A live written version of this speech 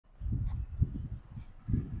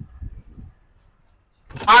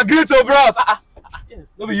Agree to bros.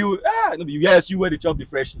 Yes, no be you. No be you. Yes, you wear the chop the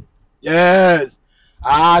freshly. Yes.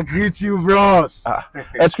 I greet you, bros.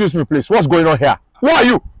 Excuse me, please. What's going on here? Who are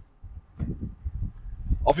you?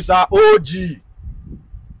 Officer OG,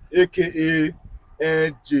 aka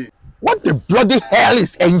NJ. What the bloody hell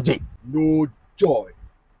is NJ? No joy.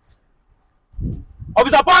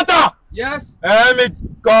 Officer Panther! Yes. Let me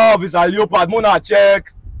call Officer Leopard. Mona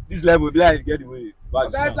check this level. Be like, get away.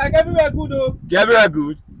 Guys, like everywhere good though. Everywhere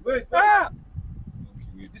good. Wait. The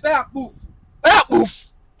tire poof. Tire poof.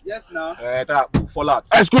 Yes, now. Tire poof. Fall out.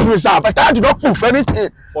 Excuse me, sir, but I did not proof anything.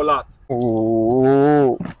 Fall out.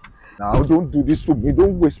 Oh, now don't do this to me.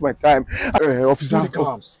 Don't waste my time. Officer. Do the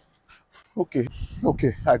cams. Okay,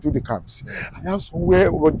 I do the cams. I have somewhere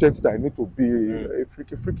urgent that I need to be.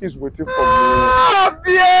 Freaky is waiting for me.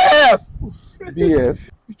 BF! BF?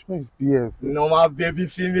 Which one is BF? Normal baby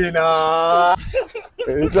female now.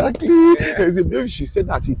 Exactly. The baby, she said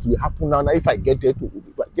that it will happen now. If I get there,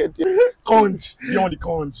 Conj. Be on the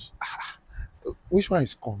conj. Which one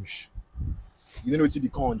is conj? You know what's the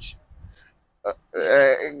conj?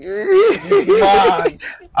 Man.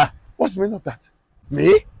 What's the meaning of that?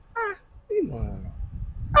 Me? Man.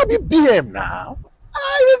 I be BM now.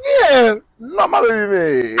 I be BM. No, my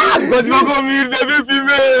baby. Because you go meet baby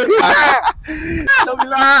female. Don't be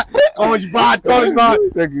like conj bad.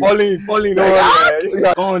 Falling.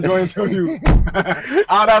 Conj going to you.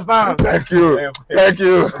 I understand. Thank you.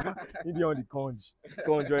 You be on the conj.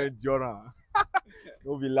 Conj join Joran.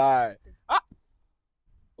 Don't be lie.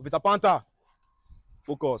 Officer Panther.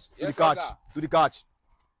 Focus. Yes, Do the catch.